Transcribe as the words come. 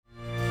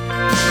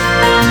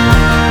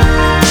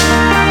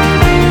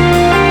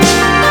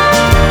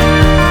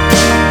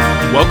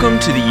Welcome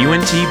to the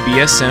UNT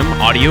BSM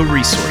audio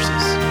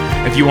resources.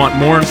 If you want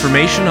more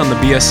information on the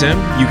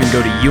BSM, you can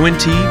go to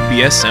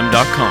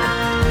untbsm.com.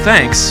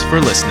 Thanks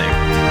for listening.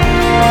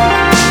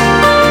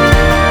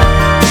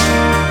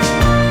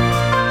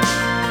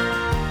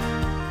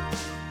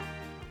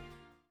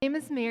 My name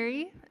is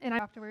Mary, and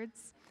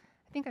afterwards,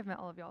 I think I've met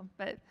all of y'all,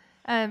 but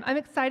I'm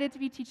excited to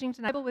be teaching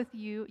tonight with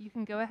you. You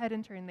can go ahead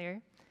and turn there.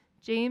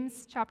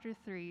 James chapter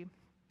 3.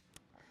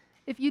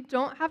 If you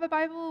don't have a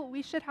Bible,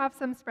 we should have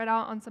some spread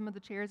out on some of the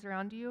chairs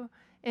around you,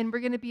 and we're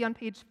going to be on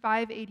page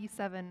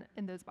 587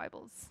 in those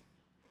Bibles.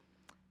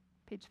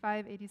 Page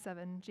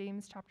 587,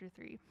 James chapter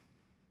 3.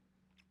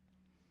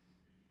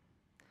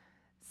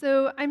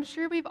 So I'm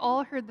sure we've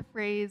all heard the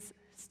phrase,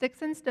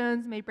 "Sticks and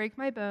stones may break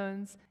my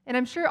bones," and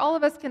I'm sure all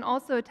of us can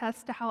also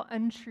attest to how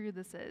untrue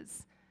this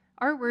is.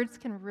 Our words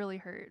can really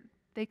hurt.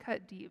 They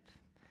cut deep.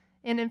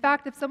 And in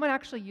fact, if someone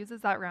actually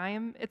uses that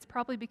rhyme, it's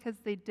probably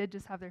because they did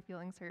just have their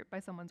feelings hurt by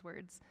someone's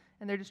words,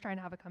 and they're just trying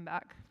to have a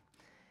comeback.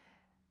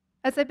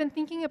 As I've been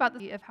thinking about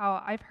of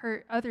how I've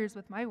hurt others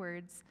with my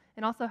words,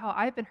 and also how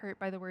I've been hurt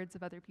by the words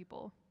of other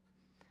people.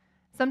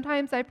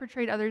 Sometimes I've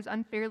portrayed others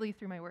unfairly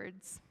through my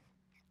words.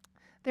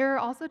 There are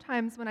also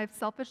times when I've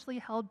selfishly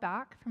held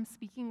back from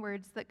speaking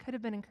words that could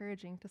have been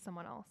encouraging to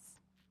someone else.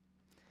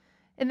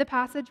 In the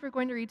passage we're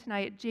going to read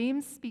tonight,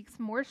 James speaks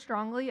more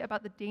strongly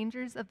about the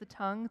dangers of the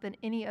tongue than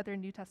any other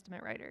New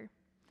Testament writer.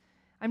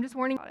 I'm just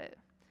warning about it.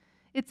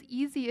 It's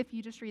easy if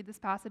you just read this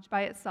passage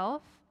by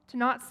itself to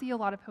not see a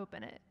lot of hope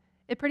in it.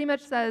 It pretty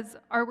much says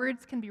our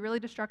words can be really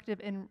destructive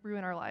and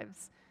ruin our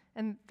lives,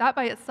 and that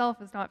by itself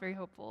is not very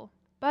hopeful.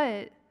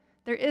 But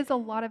there is a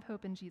lot of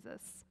hope in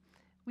Jesus.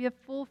 We have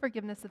full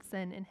forgiveness of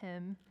sin in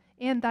him,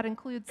 and that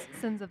includes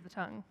sins of the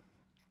tongue.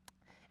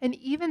 And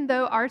even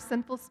though our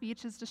sinful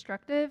speech is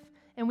destructive,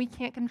 and we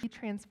can't control, he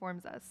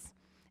transforms us.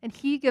 And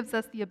he gives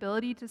us the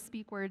ability to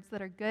speak words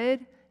that are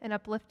good and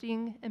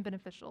uplifting and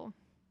beneficial.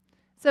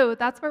 So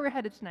that's where we're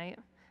headed tonight.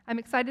 I'm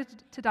excited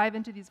to dive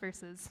into these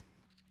verses.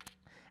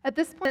 At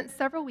this point,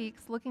 several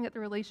weeks looking at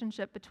the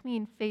relationship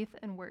between faith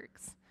and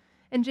works.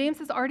 And James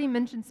has already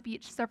mentioned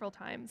speech several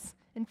times.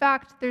 In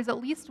fact, there's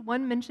at least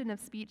one mention of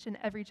speech in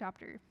every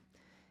chapter.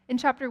 In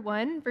chapter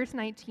 1, verse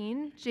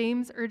 19,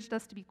 James urged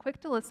us to be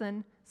quick to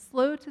listen,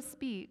 slow to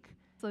speak,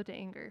 slow to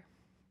anger.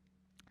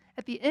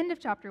 At the end of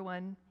chapter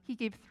 1, he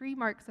gave 3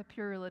 marks of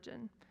pure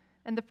religion,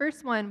 and the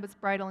first one was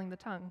bridling the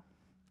tongue.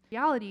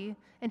 Reality,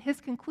 and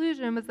his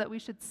conclusion was that we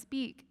should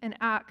speak and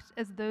act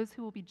as those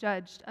who will be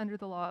judged under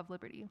the law of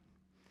liberty.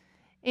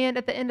 And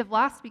at the end of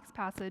last week's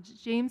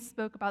passage, James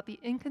spoke about the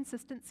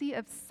inconsistency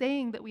of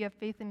saying that we have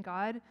faith in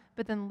God,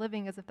 but then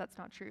living as if that's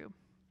not true.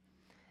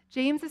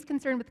 James is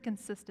concerned with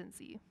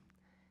consistency.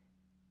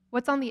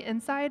 What's on the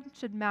inside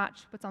should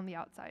match what's on the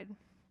outside.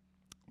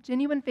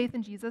 Genuine faith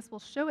in Jesus will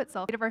show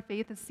itself. The state of our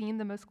faith is seen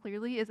the most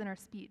clearly is in our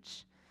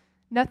speech.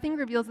 Nothing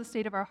reveals the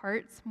state of our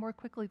hearts more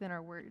quickly than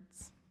our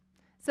words.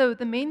 So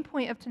the main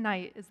point of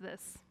tonight is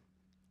this.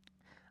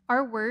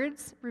 Our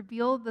words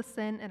reveal the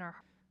sin in our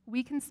hearts.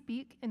 We can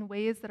speak in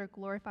ways that are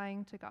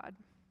glorifying to God.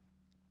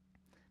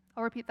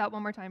 I'll repeat that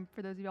one more time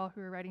for those of y'all who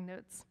are writing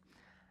notes.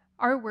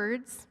 Our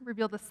words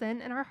reveal the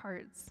sin in our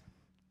hearts,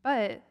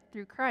 but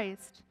through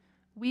Christ,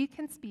 we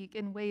can speak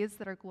in ways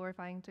that are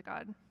glorifying to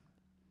God.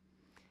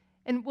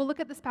 And we'll look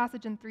at this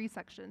passage in 3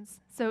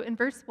 sections. So in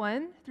verse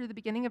 1 through the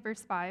beginning of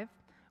verse 5,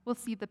 we'll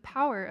see the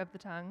power of the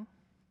tongue.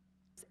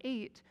 Verse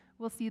 8,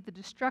 we'll see the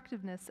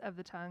destructiveness of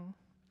the tongue.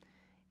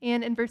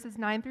 And in verses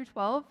 9 through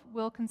 12,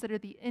 we'll consider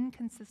the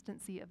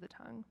inconsistency of the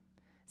tongue.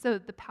 So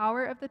the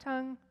power of the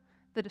tongue,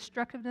 the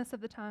destructiveness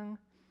of the tongue,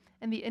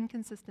 and the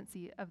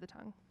inconsistency of the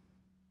tongue.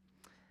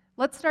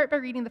 Let's start by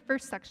reading the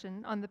first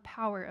section on the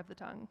power of the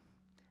tongue,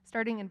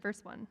 starting in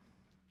verse 1.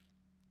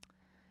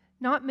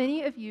 Not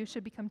many of you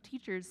should become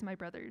teachers, my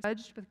brothers,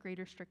 judged with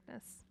greater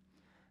strictness.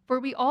 For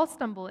we all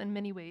stumble in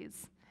many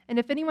ways, and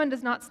if anyone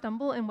does not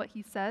stumble in what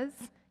he says,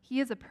 he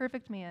is a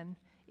perfect man,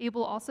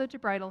 able also to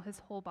bridle his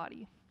whole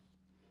body.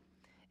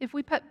 If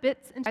we put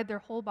bits inside their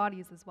whole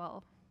bodies as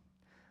well.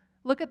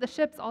 Look at the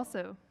ships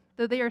also.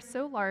 Though they are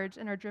so large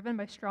and are driven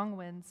by strong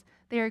winds,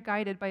 they are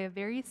guided by a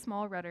very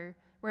small rudder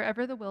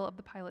wherever the will of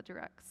the pilot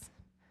directs.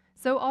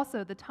 So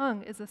also the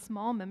tongue is a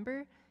small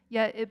member,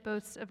 yet it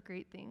boasts of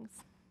great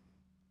things.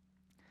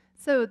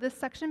 So this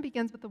section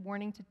begins with a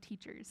warning to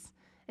teachers,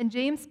 and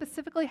James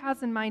specifically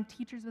has in mind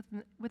teachers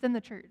within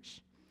the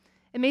church.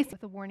 It may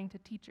start with a warning to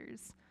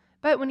teachers,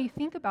 but when you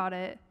think about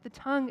it, the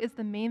tongue is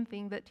the main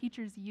thing that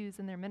teachers use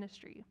in their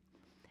ministry.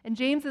 And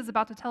James is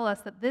about to tell us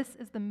that this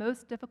is the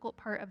most difficult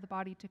part of the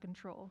body to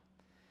control.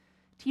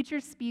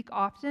 Teachers speak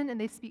often,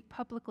 and they speak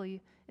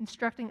publicly,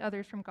 instructing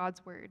others from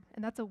God's word,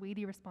 and that's a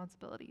weighty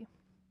responsibility.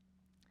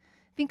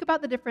 Think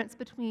about the difference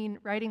between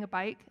riding a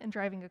bike and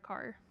driving a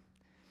car.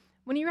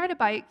 When you ride a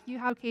bike, you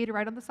have okay to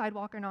ride on the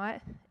sidewalk or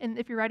not, and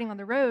if you're riding on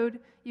the road,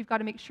 you've got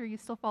to make sure you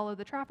still follow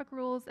the traffic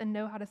rules and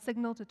know how to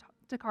signal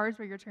to cars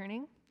where you're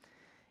turning.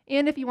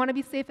 And if you want to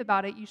be safe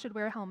about it, you should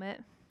wear a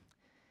helmet.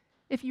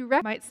 If you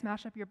wreck, you might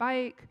smash up your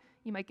bike,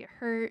 you might get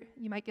hurt,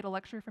 you might get a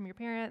lecture from your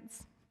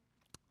parents.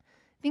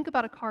 Think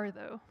about a car,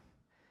 though.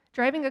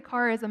 Driving a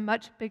car is a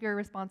much bigger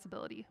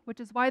responsibility, which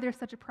is why there's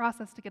such a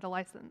process to get a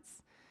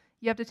license.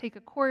 You have to take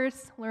a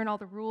course, learn all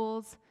the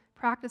rules,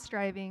 practice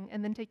driving,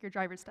 and then take your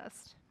driver's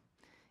test.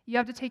 You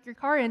have to take your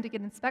car in to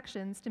get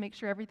inspections to make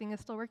sure everything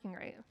is still working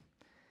right.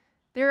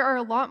 There are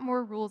a lot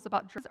more rules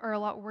about driving, are a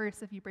lot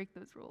worse if you break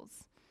those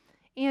rules.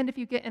 And if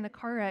you get in a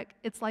car wreck,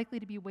 it's likely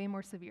to be way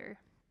more severe.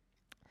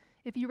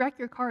 If you wreck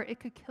your car, it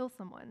could kill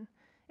someone.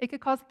 It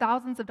could cause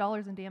thousands of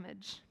dollars in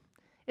damage.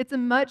 It's a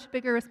much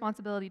bigger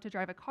responsibility to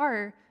drive a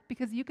car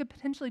because you could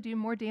potentially do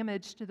more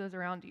damage to those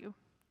around you.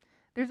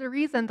 There's a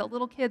reason that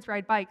little kids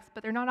ride bikes,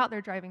 but they're not out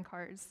there driving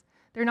cars.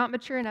 They're not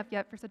mature enough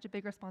yet for such a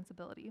big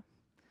responsibility.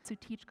 To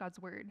teach God's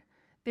word.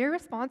 They're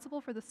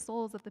responsible for the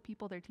souls of the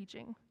people they're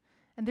teaching.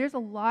 And there's a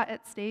lot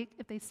at stake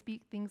if they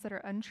speak things that are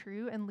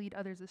untrue and lead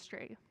others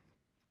astray.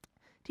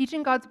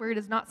 Teaching God's word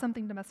is not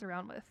something to mess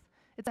around with.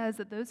 It says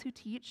that those who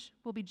teach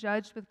will be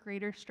judged with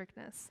greater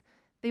strictness.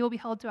 They will be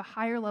held to a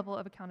higher level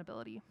of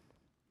accountability.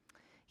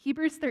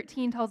 Hebrews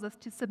 13 tells us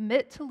to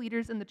submit to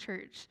leaders in the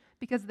church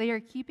because they are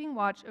keeping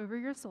watch over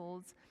your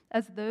souls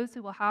as those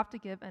who will have to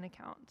give an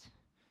account.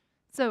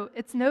 So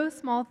it's no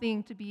small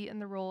thing to be in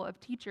the role of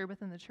teacher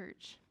within the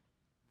church.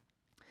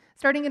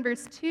 Starting in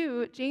verse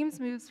 2, James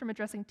moves from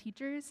addressing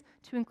teachers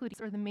to include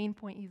the main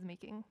point he's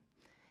making.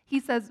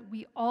 He says,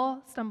 we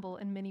all stumble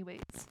in many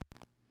ways.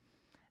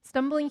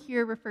 Stumbling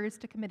here refers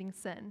to committing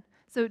sin.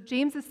 So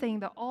James is saying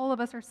that all of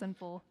us are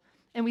sinful,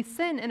 and we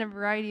sin in a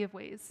variety of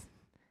ways.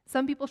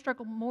 Some people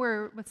struggle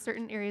more with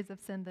certain areas of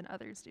sin than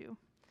others do.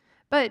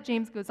 But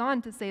James goes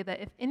on to say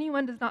that if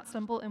anyone does not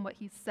stumble in what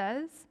he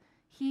says,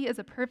 he is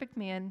a perfect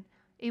man,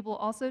 able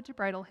also to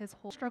bridle his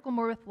whole struggle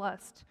more with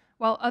lust,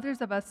 while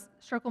others of us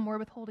struggle more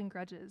with holding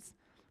grudges.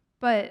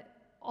 But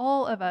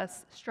all of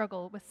us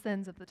struggle with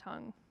sins of the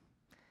tongue.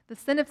 The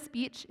sin of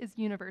speech is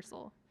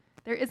universal.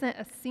 There isn't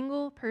a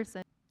single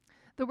person.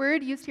 The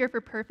word used here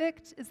for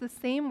perfect is the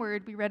same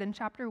word we read in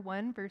chapter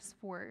 1, verse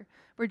 4,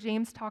 where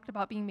James talked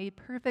about being made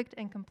perfect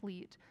and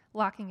complete,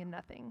 lacking in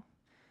nothing.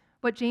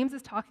 What James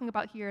is talking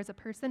about here is a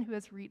person who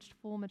has reached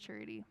full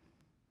maturity.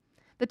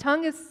 The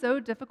tongue is so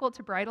difficult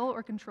to bridle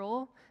or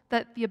control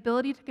that the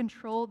ability to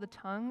control the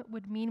tongue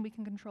would mean we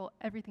can control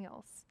everything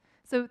else.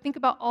 So think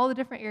about all the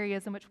different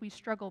areas in which we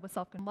struggle with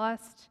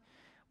self-lust.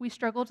 We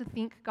struggle to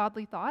think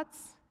godly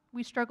thoughts.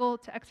 We struggle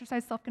to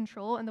exercise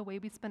self-control in the way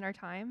we spend our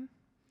time.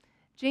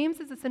 James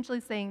is essentially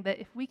saying that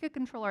if we could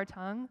control our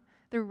tongue,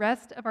 the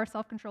rest of our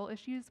self-control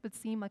issues would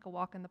seem like a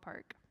walk in the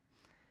park.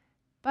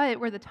 But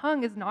where the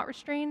tongue is not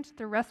restrained,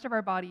 the rest of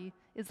our body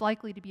is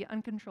likely to be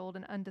uncontrolled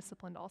and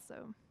undisciplined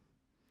also.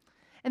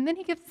 And then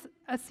he gives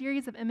a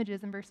series of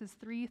images in verses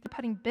 3,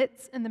 putting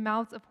bits in the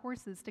mouths of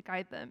horses to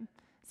guide them.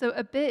 So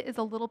a bit is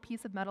a little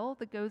piece of metal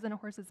that goes in a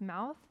horse's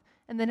mouth,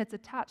 and then it's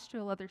attached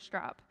to a leather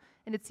strap,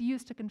 and it's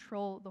used to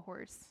control the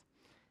horse.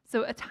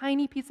 So a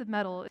tiny piece of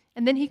metal,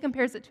 and then he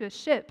compares it to a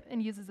ship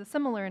and uses a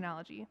similar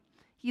analogy.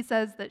 He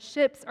says that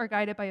ships are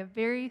guided by a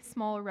very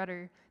small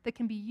rudder that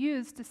can be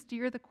used to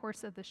steer the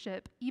course of the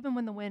ship, even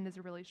when the wind is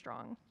really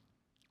strong.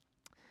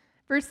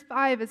 Verse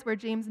 5 is where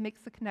James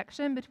makes the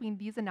connection between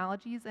these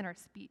analogies and our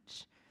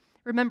speech.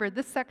 Remember,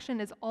 this section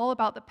is all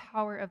about the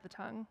power of the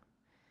tongue.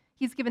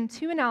 He's given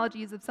two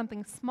analogies of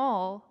something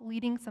small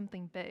leading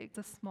something big. It's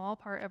a small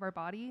part of our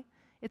body.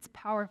 It's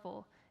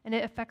powerful, and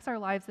it affects our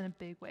lives in a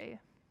big way.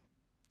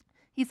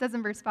 He says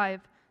in verse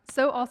 5,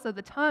 so also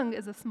the tongue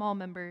is a small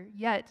member,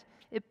 yet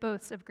it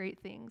boasts of great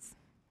things.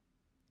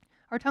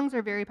 Our tongues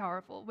are very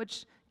powerful,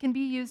 which can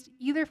be used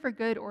either for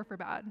good or for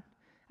bad.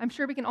 I'm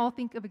sure we can all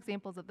think of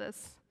examples of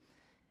this.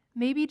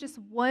 Maybe just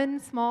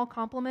one small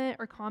compliment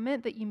or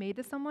comment that you made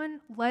to someone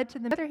led to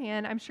the other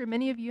hand, I'm sure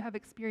many of you have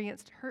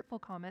experienced hurtful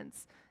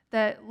comments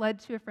that led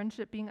to a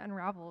friendship being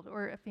unraveled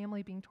or a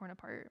family being torn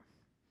apart.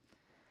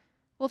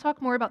 We'll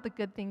talk more about the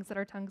good things that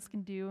our tongues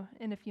can do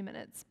in a few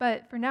minutes,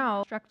 but for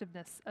now,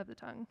 destructiveness of the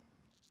tongue.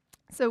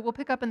 So we'll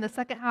pick up in the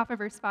second half of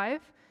verse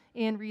 5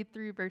 and read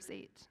through verse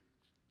 8.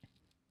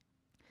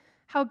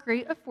 How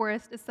great a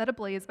forest is set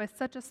ablaze by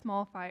such a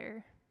small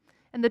fire.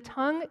 And the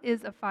tongue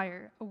is a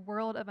fire, a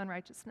world of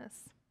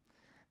unrighteousness.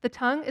 The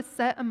tongue is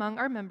set among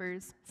our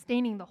members,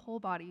 staining the whole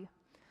body,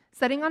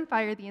 setting on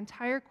fire the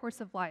entire course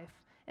of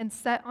life, and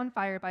set on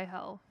fire by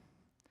hell.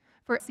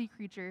 For a sea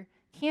creature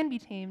can be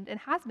tamed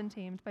and has been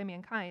tamed by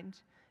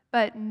mankind,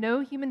 but no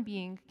human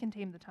being can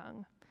tame the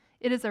tongue.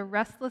 It is a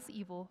restless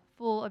evil,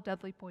 full of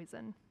deadly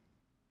poison.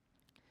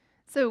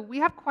 So we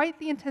have quite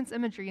the intense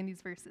imagery in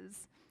these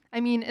verses.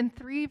 I mean, in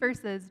 3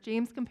 verses,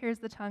 James compares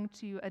the tongue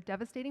to a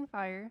devastating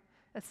fire,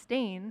 a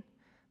stain,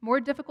 more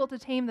difficult to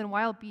tame than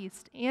wild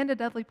beast, and a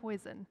deadly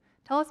poison.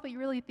 Tell us what you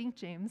really think,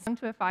 James.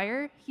 To a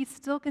fire, he's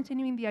still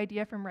continuing the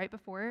idea from right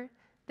before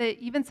that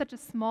even such a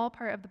small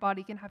part of the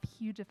body can have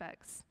huge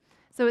effects.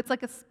 So it's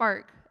like a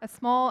spark, a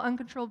small,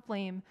 uncontrolled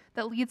flame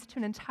that leads to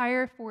an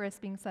entire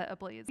forest being set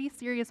ablaze. These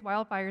serious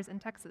wildfires in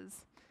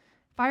Texas.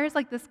 Fires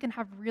like this can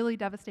have really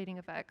devastating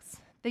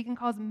effects. They can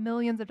cause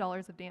millions of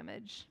dollars of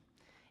damage.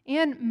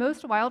 And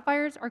most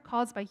wildfires are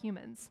caused by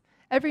humans.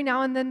 Every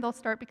now and then they'll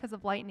start because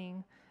of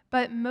lightning,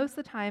 But most of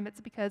the time,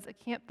 it's because a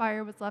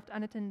campfire was left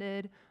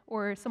unattended,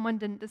 or someone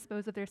didn't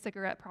dispose of their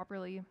cigarette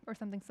properly, or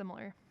something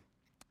similar.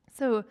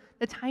 So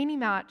the tiny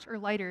match or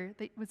lighter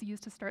that was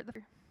used to start the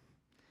fire.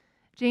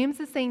 James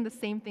is saying the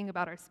same thing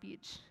about our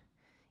speech.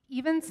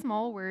 Even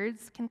small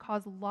words can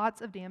cause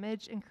lots of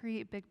damage and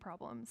create big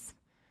problems.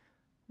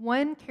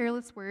 One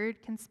careless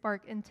word can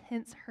spark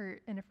intense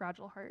hurt in a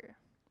fragile heart.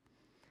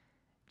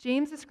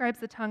 James describes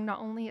the tongue not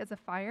only as a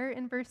fire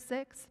in verse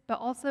 6, but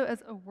also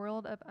as a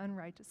world of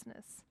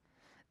unrighteousness.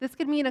 This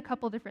could mean a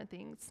couple different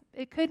things.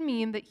 It could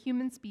mean that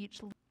human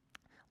speech,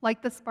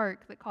 like the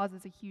spark that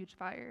causes a huge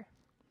fire.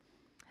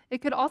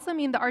 It could also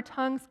mean that our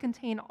tongues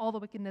contain all the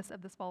wickedness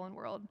of this fallen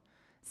world.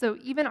 So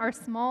even our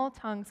small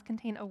tongues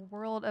contain a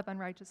world of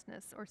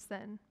unrighteousness or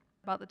sin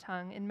about the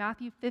tongue in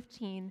Matthew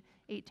 15,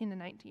 18 and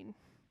 19.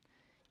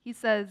 He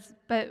says,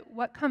 "But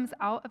what comes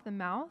out of the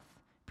mouth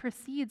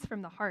proceeds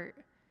from the heart,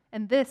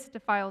 and this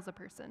defiles a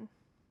person.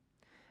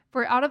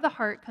 For out of the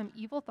heart come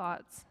evil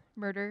thoughts,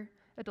 murder,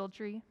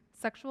 adultery,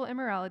 sexual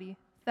immorality,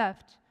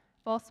 theft,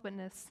 false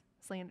witness,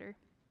 slander."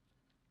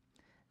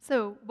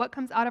 So what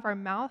comes out of our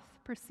mouth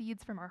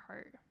proceeds from our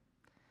heart.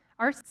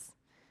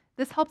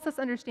 This helps us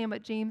understand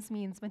what James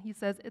means when he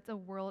says it's a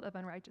world of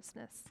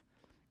unrighteousness.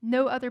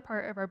 No other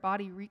part of our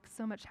body wreaks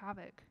so much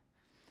havoc.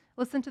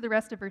 Listen to the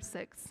rest of verse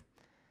 6.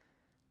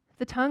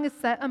 "The tongue is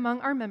set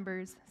among our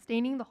members,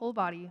 staining the whole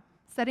body,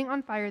 setting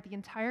on fire the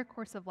entire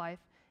course of life,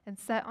 and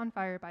set on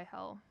fire by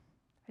hell."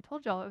 I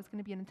told y'all it was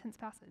going to be an intense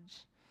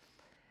passage.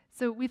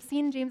 So we've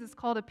seen James is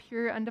called a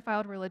pure,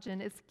 undefiled religion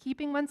is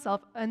keeping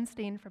oneself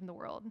unstained from the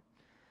world.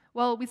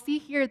 Well, we see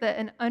here that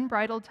an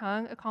unbridled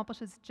tongue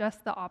accomplishes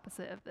just the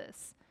opposite of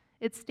this.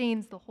 It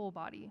stains the whole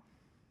body.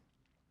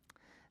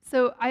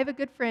 So I have a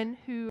good friend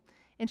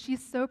and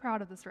she's so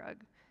proud of this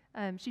rug.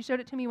 She showed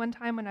it to me one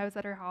time when I was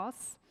at her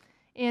house,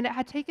 and it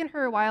had taken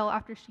her a while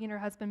after she and her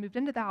husband moved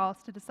into the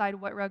house to decide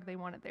what rug they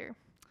wanted there.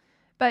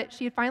 But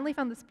she had finally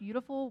found this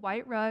beautiful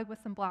white rug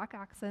with some black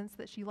accents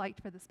that she liked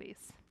for the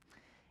space.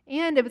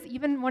 And it was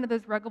even one of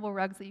those ruggable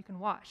rugs that you can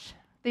wash.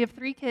 They have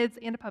 3 kids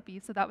and a puppy,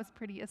 so that was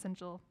pretty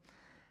essential.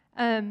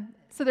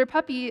 So their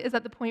puppy is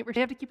at the point where they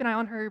have to keep an eye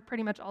on her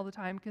pretty much all the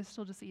time because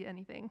she'll just eat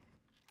anything.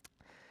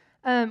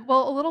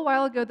 Well, a little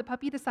while ago, the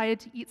puppy decided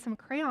to eat some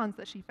crayons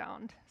that she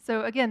found.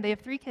 So again, they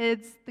have 3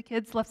 kids. The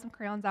kids left some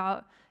crayons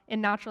out,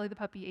 and naturally the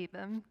puppy ate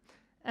them.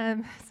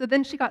 So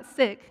then she got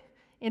sick,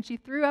 and she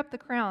threw up the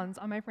crayons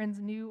on my friend's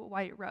new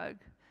white rug.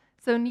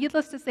 So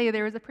needless to say,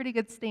 there was a pretty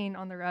good stain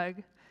on the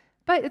rug,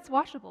 but it's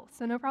washable,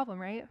 so no problem,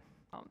 right?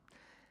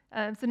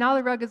 So now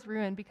the rug is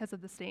ruined because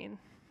of the stain.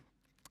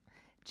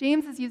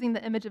 James is using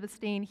the image of a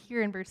stain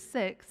here in verse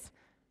 6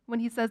 when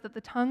he says that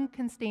the tongue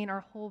can stain our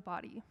whole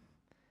body.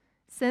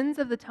 Sins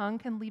of the tongue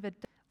can leave a,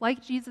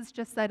 like Jesus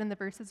just said in the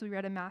verses we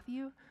read in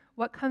Matthew,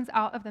 what comes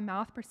out of the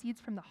mouth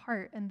proceeds from the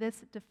heart, and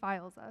this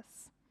defiles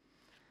us.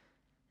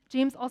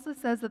 James also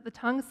says that the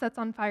tongue sets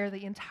on fire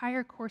the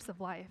entire course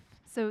of life.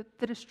 So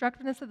the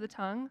destructiveness of the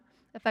tongue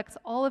affects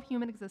all of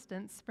human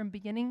existence from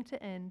beginning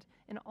to end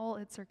in all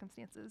its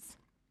circumstances.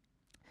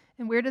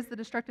 And where does the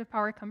destructive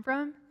power come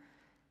from?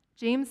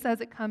 James says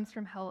it comes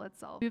from hell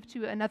itself. Move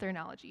to another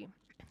analogy.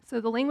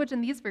 So the language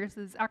in these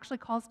verses actually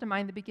calls to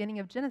mind the beginning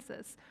of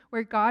Genesis,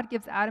 where God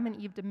gives Adam and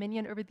Eve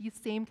dominion over these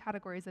same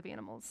categories of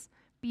animals: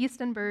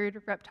 beast and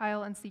bird,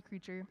 reptile and sea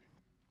creature.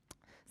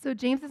 So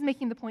James is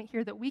making the point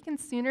here that we can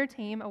sooner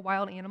tame a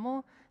wild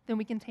animal than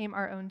we can tame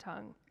our own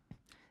tongue.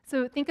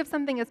 So think of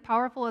something as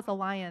powerful as a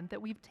lion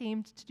that we've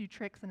tamed to do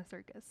tricks in a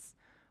circus,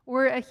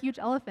 or a huge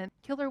elephant.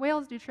 Killer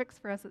whales do tricks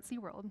for us at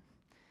SeaWorld.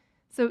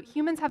 So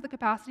humans have the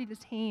capacity to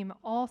tame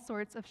all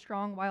sorts of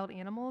strong wild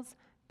animals,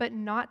 but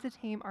not to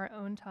tame our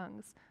own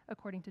tongues,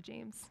 according to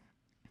James.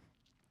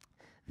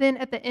 Then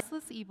at the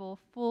endless evil,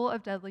 full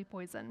of deadly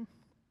poison.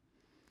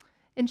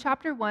 In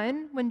chapter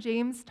 1, when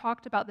James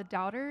talked about the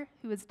doubter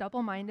who is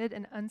double-minded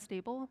and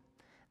unstable,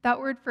 that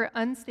word for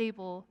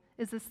unstable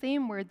is the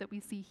same word that we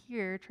see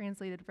here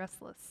translated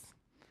restless.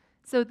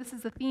 So this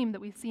is a theme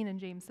that we've seen in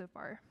James so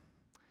far.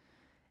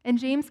 And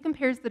James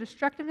compares the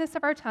destructiveness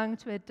of our tongue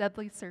to a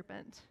deadly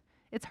serpent.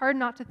 It's hard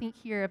not to think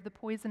here of the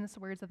poisonous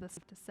words of the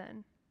to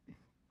sin.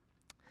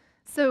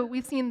 So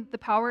we've seen the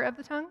power of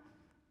the tongue,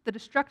 the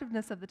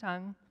destructiveness of the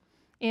tongue,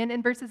 and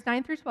in verses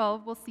 9 through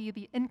 12, we'll see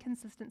the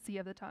inconsistency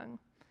of the tongue.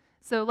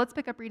 So let's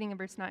pick up reading in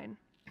verse 9.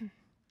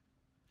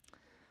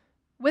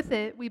 "With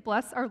it we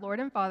bless our Lord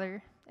and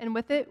Father, and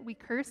with it we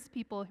curse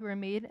people who are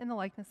made in the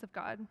likeness of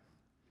God.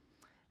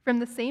 From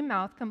the same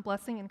mouth come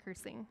blessing and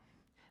cursing.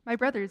 My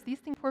brothers, these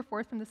things pour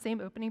forth from the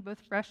same opening, both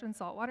fresh and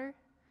salt water.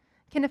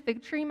 Can a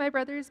fig tree, my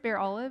brothers, bear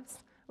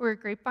olives, or a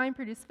grapevine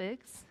produce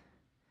figs?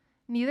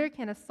 Neither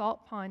can a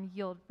salt pond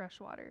yield fresh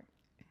water."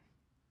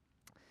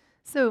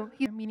 So,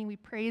 meaning we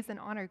praise and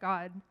honor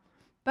God,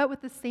 but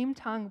with the same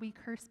tongue we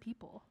curse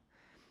people.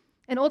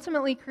 And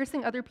ultimately,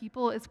 cursing other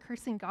people is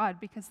cursing God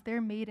because they're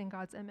made in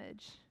God's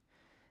image.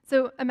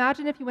 So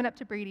imagine if you went up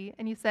to Brady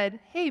and you said,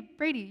 "Hey,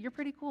 Brady, you're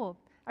pretty cool.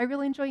 I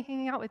really enjoy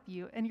hanging out with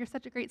you, and you're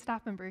such a great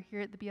staff member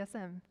here at the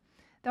BSM.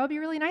 That would be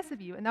really nice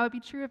of you, and that would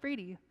be true of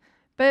Brady.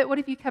 But what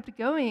if you kept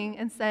going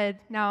and said,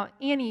 now,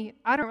 Annie,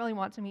 I don't really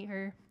want to meet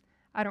her.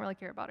 I don't really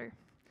care about her.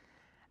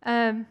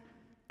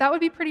 That would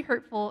be pretty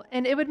hurtful,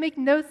 and it would make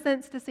no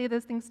sense to say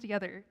those things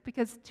together,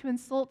 because to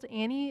insult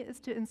Annie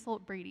is to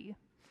insult Brady.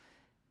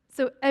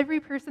 So every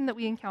person that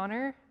we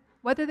encounter,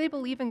 whether they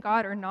believe in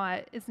God or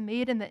not, is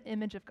made in the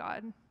image of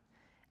God.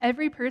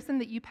 Every person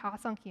that you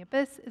pass on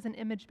campus is an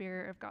image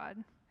bearer of God.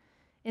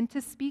 And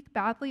to speak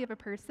badly of a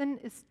person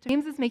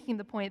James is making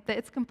the point that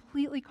it's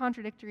completely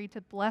contradictory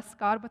to bless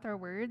God with our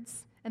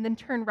words and then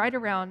turn right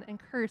around and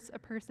curse a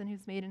person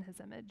who's made in his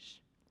image.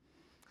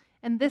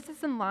 And this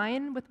is in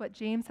line with what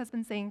James has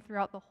been saying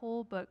throughout the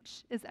whole book,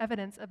 which is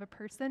evidence of a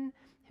person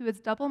who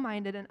is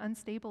double-minded and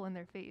unstable in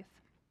their faith.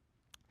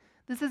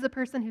 This is a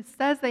person who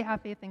says they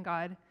have faith in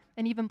God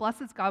and even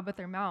blesses God with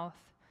their mouth,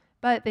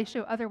 but they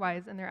show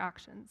otherwise in their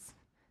actions,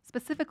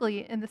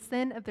 specifically in the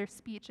sin of their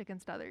speech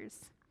against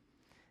others.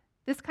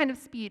 This kind of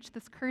speech,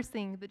 this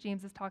cursing that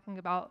James is talking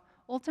about,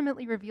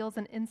 ultimately reveals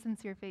an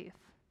insincere faith,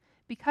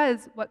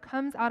 because what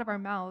comes out of our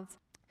mouths,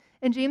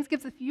 and James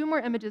gives a few more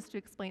images to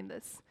explain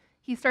this.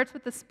 He starts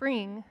with the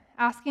spring,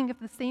 asking if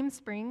the same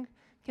spring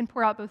can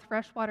pour out both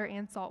fresh water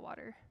and salt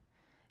water.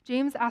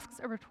 James asks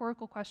a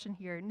rhetorical question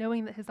here,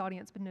 knowing that his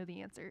audience would know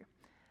the answer.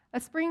 A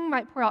spring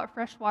might pour out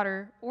fresh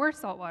water or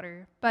salt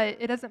water, but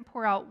it doesn't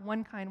pour out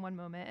one kind one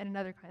moment and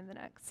another kind the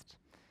next.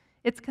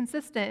 It's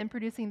consistent in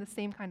producing the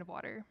same kind of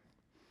water.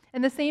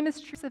 And the same is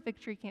true: a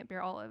fig tree can't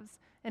bear olives,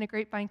 and a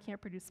grapevine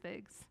can't produce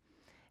figs.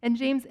 And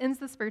James ends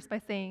this verse by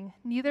saying,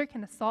 neither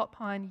can a salt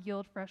pond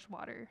yield fresh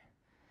water.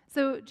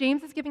 So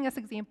James is giving us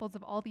examples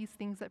of all these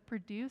things that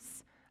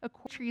produce.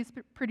 Trees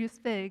produce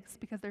figs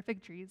because they're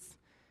fig trees.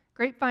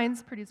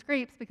 Grapevines produce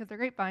grapes because they're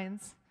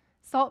grapevines.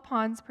 Salt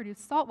ponds produce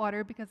salt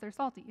water because they're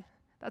salty.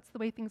 That's the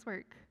way things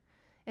work.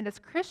 And as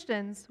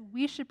Christians,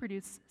 we should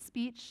produce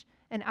speech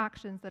and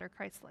actions that are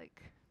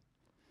Christ-like.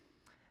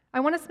 I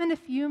want to spend a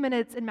few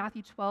minutes in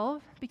Matthew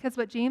 12 because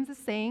what James is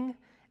saying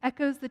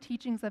echoes the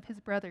teachings of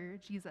his brother,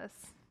 Jesus.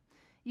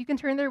 You can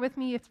turn there with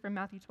me. It's from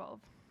Matthew 12.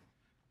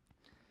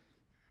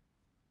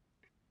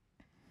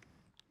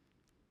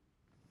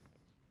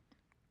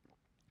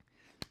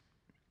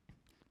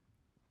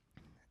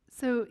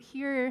 So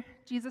here,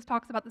 Jesus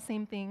talks about the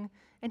same thing,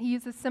 and he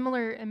uses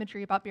similar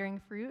imagery about bearing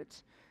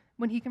fruit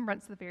when he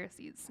confronts the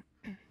Pharisees.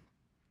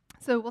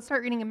 So we'll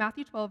start reading in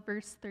Matthew 12,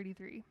 verse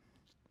 33.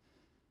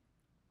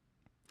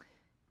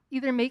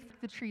 Either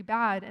make the tree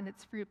bad and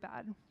its fruit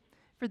bad,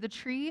 for the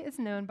tree is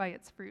known by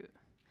its fruit.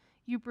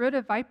 You brood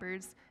of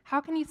vipers, how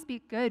can you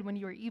speak good when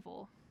you are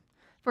evil?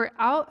 For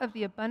out of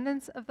the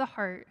abundance of the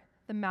heart,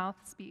 the mouth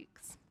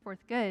speaks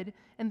forth good,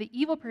 and the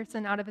evil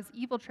person out of his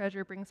evil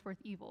treasure brings forth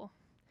evil.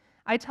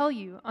 I tell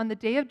you, on the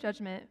day of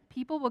judgment,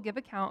 people will give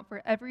account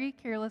for every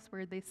careless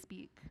word they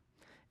speak.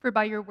 For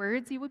by your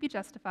words you will be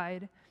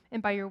justified,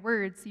 and by your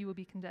words you will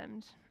be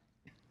condemned.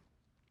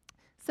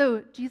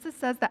 So Jesus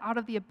says that out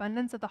of the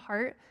abundance of the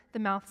heart, the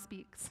mouth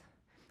speaks.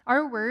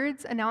 Our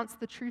words announce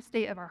the true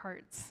state of our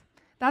hearts.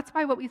 That's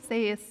why what we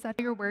say is, by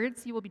your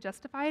words you will be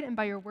justified, and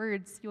by your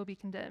words you will be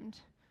condemned.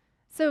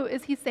 So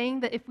is he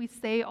saying that if we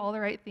say all the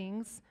right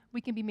things,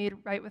 we can be made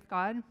right with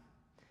God?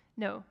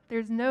 No,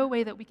 there's no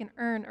way that we can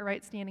earn a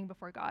right standing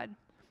before God.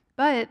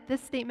 But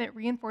this statement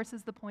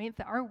reinforces the point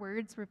that our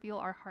words reveal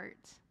our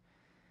heart.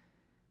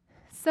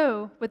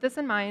 So, with this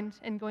in mind,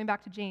 and going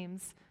back to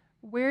James,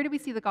 where do we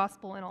see the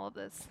gospel in all of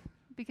this?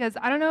 Because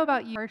I don't know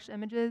about you, harsh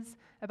images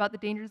about the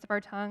dangers of our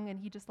tongue, and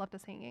he just left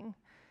us hanging.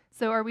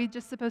 So are we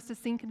just supposed to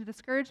sink into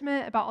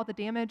discouragement about all the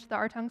damage that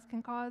our tongues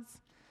can cause?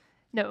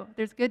 No,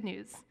 there's good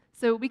news.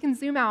 So we can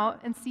zoom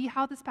out and see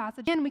how this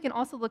passage, and we can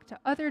also look to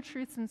other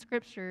truths in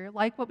Scripture,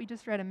 like what we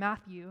just read in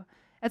Matthew,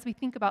 as we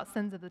think about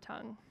sins of the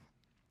tongue.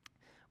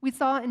 We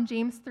saw in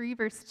James 3,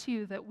 verse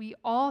 2, that we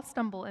all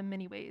stumble in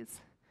many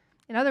ways.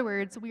 In other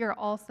words, we are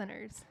all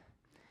sinners.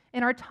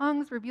 And our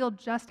tongues reveal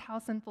just how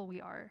sinful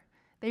we are.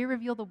 They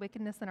reveal the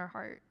wickedness in our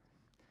heart.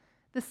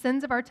 The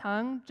sins of our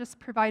tongue just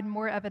provide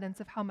more evidence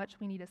of how much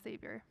we need a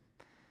Savior.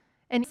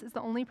 And Jesus is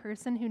the only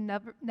person who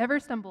never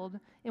stumbled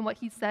in what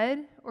he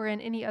said or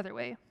in any other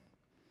way.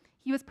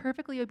 He was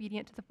perfectly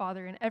obedient to the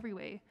Father in every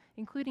way,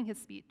 including his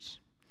speech.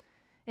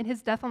 In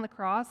his death on the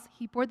cross,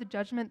 he bore the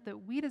judgment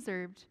that we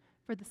deserved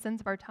for the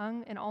sins of our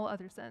tongue and all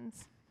other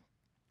sins.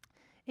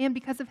 And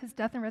because of his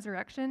death and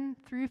resurrection,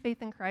 through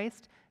faith in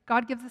Christ,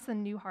 God gives us a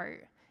new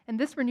heart. And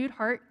this renewed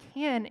heart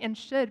can and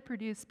should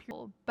produce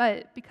pure.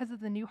 But because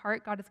of the new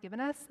heart God has given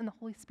us and the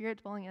Holy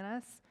Spirit dwelling in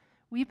us,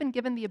 we've been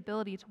given the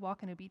ability to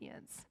walk in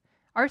obedience.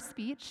 Our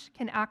speech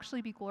can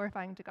actually be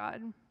glorifying to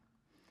God.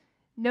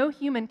 No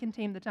human can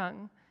tame the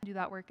tongue and do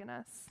that work in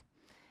us.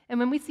 And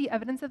when we see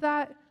evidence of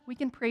that, we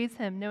can praise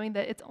him, knowing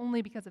that it's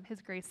only because of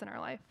his grace in our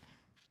life.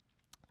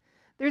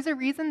 There's a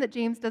reason that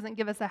James doesn't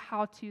give us a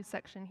how-to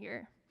section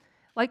here.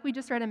 Like we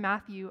just read in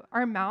Matthew,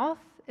 our mouth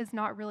is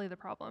not really the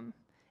problem.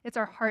 It's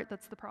our heart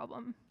that's the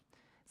problem.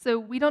 So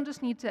we don't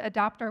just need to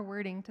adapt our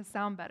wording to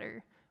sound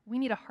better. We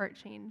need a heart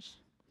change.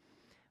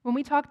 When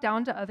we talk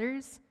down to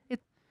others,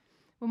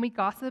 when we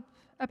gossip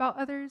about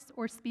others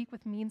or speak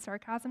with mean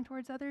sarcasm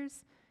towards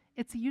others,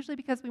 it's usually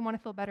because we want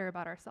to feel better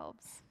about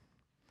ourselves.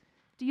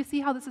 Do you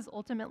see how this is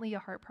ultimately a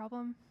heart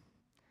problem?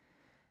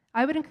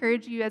 I would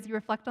encourage you, as you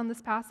reflect on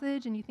this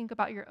passage and you think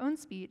about your own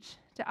speech,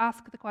 to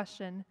ask the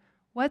question,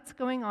 what's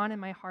going on in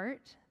my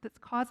heart that's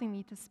causing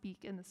me to speak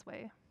in this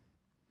way?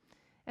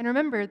 And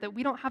remember that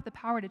we don't have the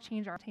power to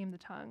change or tame the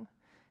tongue.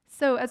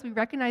 So as we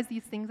recognize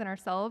these things in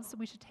ourselves,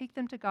 we should take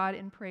them to God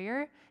in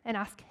prayer and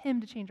ask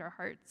Him to change our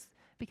hearts,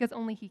 because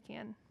only He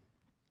can.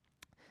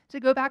 To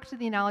go back to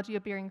the analogy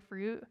of bearing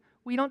fruit,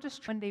 we don't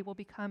just one day will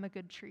become a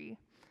good tree.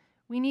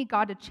 We need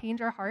God to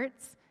change our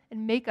hearts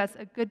and make us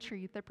a good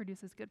tree that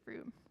produces good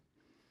fruit.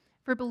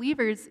 For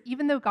believers,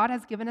 even though God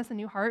has given us a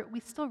new heart, we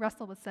still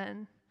wrestle with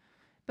sin.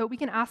 But we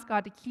can ask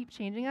God to keep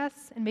changing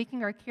us and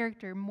making our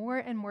character more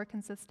and more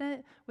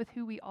consistent with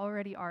who we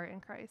already are in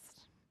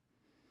Christ.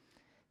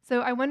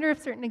 So I wonder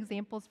if certain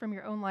examples from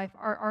your own life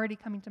are already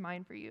coming to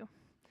mind for you.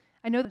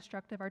 I know how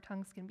destructive our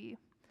tongues can be.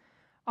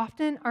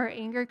 Often our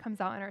anger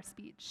comes out in our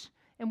speech,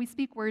 and we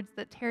speak words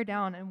that tear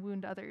down and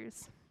wound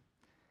others.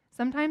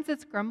 Sometimes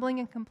it's grumbling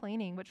and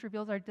complaining, which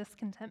reveals our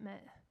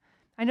discontentment.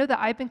 I know that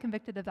I've been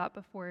convicted of that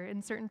before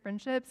in certain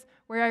friendships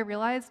where I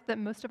realized that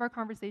most of our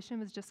conversation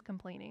was just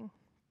complaining.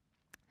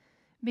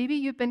 Maybe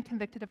you've been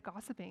convicted of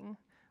gossiping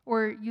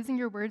or using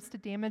your words to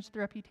damage the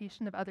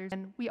reputation of others.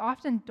 And we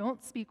often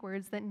don't speak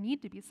words that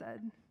need to be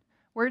said,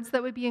 words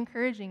that would be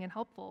encouraging and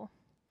helpful.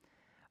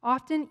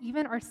 Often,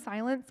 even our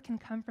silence can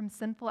come from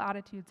sinful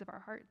attitudes of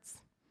our hearts.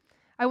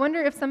 I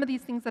wonder if some of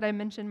these things that I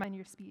mentioned in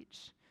your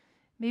speech,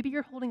 maybe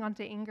you're holding on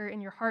to anger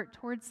in your heart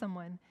towards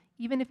someone,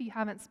 even if you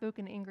haven't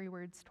spoken angry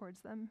words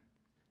towards them.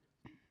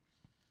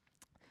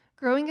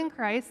 Growing in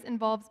Christ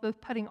involves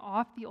both putting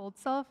off the old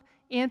self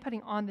and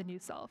putting on the new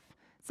self.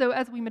 So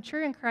as we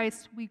mature in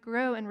Christ, we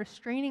grow in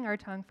restraining our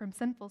tongue from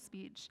sinful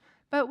speech,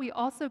 but we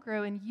also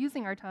grow in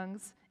using our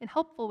tongues in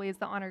helpful ways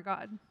that honor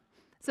God.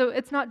 So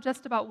it's not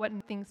just about what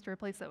things to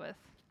replace it with.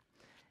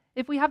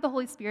 If we have the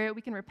Holy Spirit,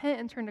 we can repent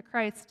and turn to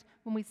Christ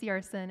when we see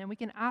our sin, and we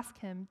can ask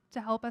Him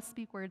to help us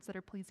speak words that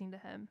are pleasing to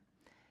Him.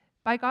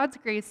 By God's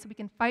grace, we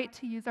can fight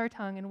to use our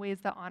tongue in ways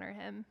that honor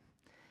Him.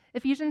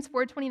 Ephesians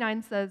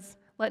 4:29 says,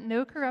 "Let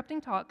no corrupting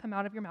talk come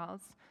out of your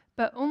mouths,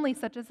 but only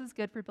such as is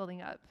good for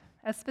building up,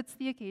 as fits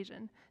the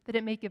occasion, that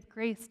it may give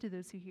grace to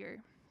those who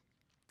hear."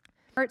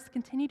 Hearts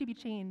continue to be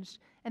changed,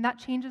 and that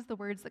changes the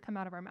words that come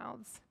out of our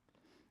mouths.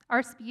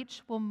 Our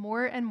speech will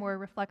more and more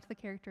reflect the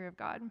character of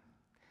God.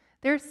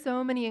 There are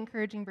so many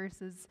encouraging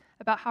verses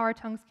about how our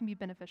tongues can be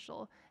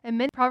beneficial.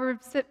 And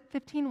Proverbs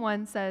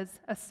 15:1 says,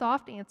 "A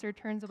soft answer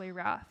turns away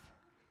wrath,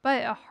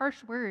 but a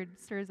harsh word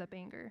stirs up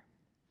anger."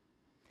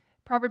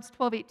 Proverbs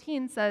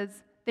 12:18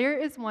 says, "There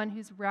is one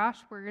whose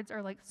rash words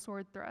are like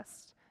sword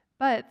thrusts,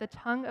 but the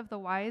tongue of the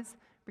wise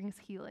brings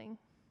healing."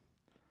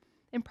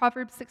 In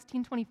Proverbs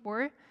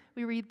 16:24,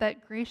 we read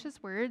that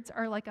gracious words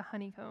are like a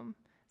honeycomb,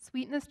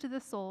 sweetness to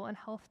the soul and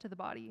health to the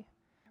body.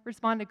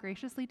 Responded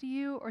graciously to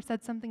you or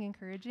said something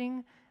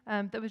encouraging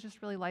that was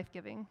just really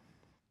life-giving.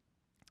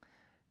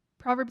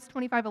 Proverbs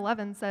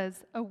 25:11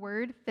 says, "A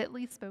word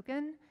fitly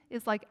spoken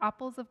is like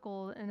apples of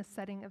gold in a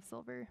setting of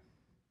silver."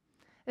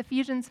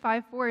 Ephesians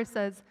 5:4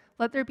 says,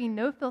 "Let there be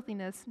no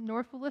filthiness,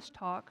 nor foolish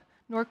talk,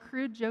 nor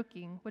crude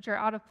joking, which are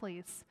out of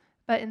place,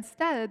 but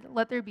instead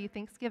let there be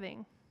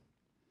thanksgiving."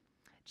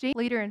 James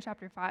later in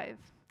chapter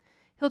 5,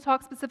 he'll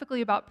talk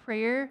specifically about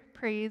prayer,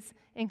 praise,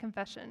 and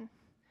confession.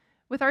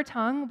 With our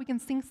tongue, we can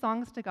sing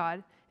songs to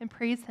God and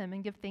praise Him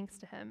and give thanks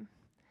to Him.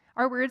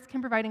 Our words can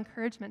provide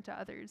encouragement to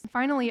others. And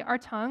finally, our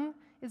tongue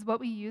is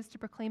what we use to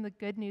proclaim the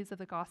good news of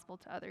the gospel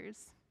to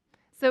others.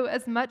 So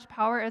as much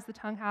power as the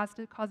tongue has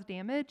to cause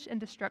damage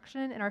and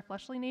destruction in our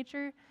fleshly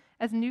nature,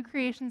 as new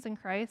creations in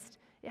Christ,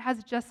 it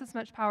has just as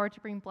much power to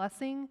bring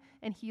blessing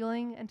and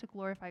healing and to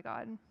glorify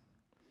God.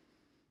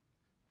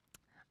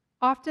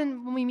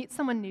 Often, when we meet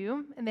someone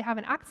new and they have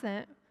an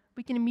accent,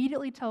 we can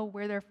immediately tell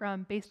where they're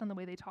from based on the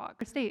way they talk,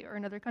 or state, or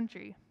another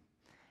country.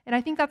 And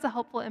I think that's a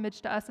helpful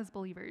image to us as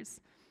believers.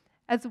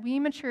 As we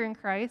mature in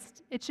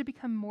Christ, it should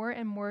become more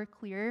and more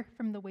clear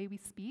from the way we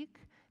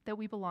speak that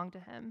we belong to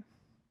Him.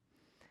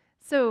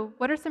 So,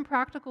 what are some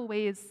practical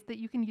ways that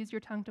you can use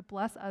your tongue to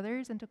bless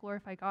others and to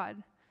glorify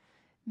God?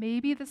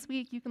 Maybe this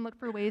week you can look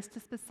for ways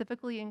to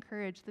specifically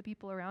encourage the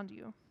people around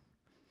you.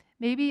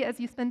 Maybe as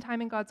you spend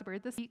time in God's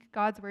Word this week,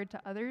 God's Word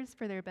to others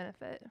for their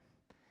benefit.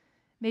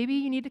 Maybe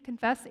you need to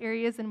confess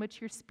areas in which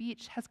your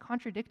speech has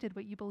contradicted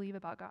what you believe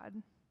about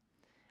God.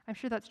 I'm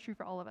sure that's true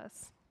for all of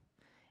us.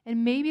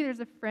 And maybe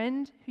there's a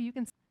friend who you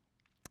can.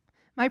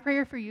 My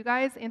prayer for you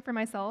guys and for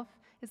myself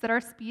is that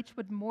our speech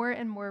would more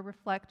and more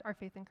reflect our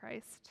faith in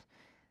Christ.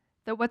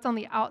 That what's on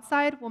the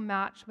outside will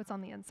match what's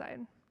on the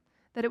inside.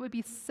 That it would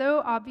be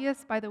so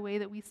obvious by the way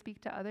that we speak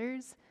to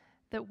others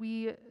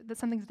that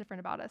something's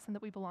different about us and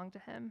that we belong to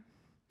Him.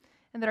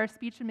 And that our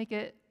speech would make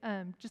it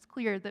just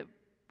clear that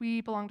we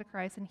belong to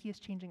Christ and He is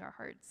changing our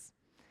hearts.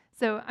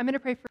 So I'm going to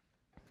pray for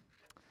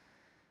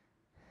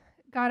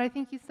God. I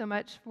thank You so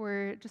much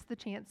for just the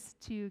chance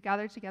to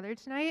gather together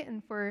tonight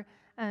and for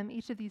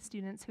each of these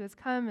students who has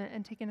come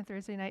and taken a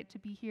Thursday night to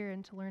be here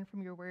and to learn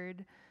from Your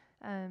word.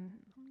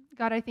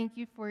 God, I thank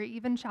you for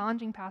even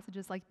challenging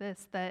passages like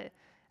this that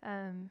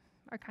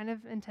are kind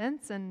of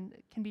intense and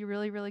can be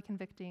really, really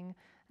convicting.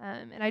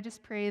 And I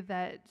just pray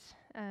that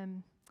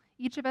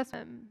each of us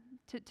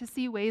to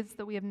see ways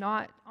that we have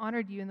not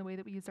honored you in the way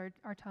that we use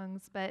our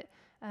tongues. But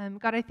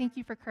God, I thank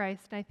you for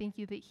Christ, and I thank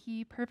you that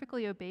he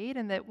perfectly obeyed,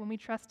 and that when we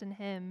trust in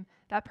him,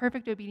 that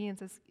perfect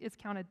obedience is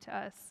counted to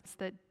us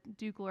that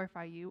do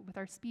glorify you with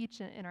our speech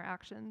and in our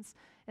actions.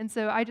 And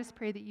so I just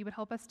pray that you would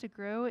help us to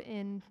grow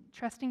in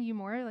trusting you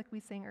more, like we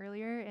sang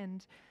earlier,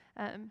 and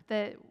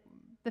that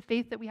the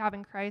faith that we have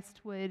in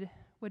Christ would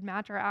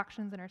match our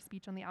actions and our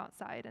speech on the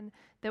outside, and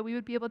that we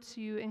would be able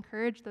to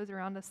encourage those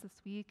around us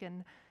this week,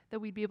 and that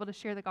we'd be able to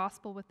share the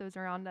gospel with those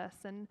around us,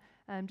 and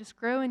just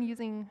grow in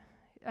using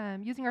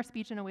our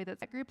speech in a way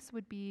that groups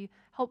would be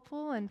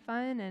helpful and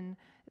fun, and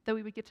that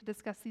we would get to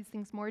discuss these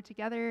things more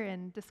together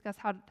and discuss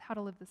how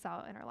to live this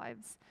out in our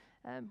lives.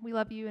 We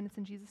love you, and it's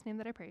in Jesus' name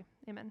that I pray.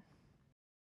 Amen.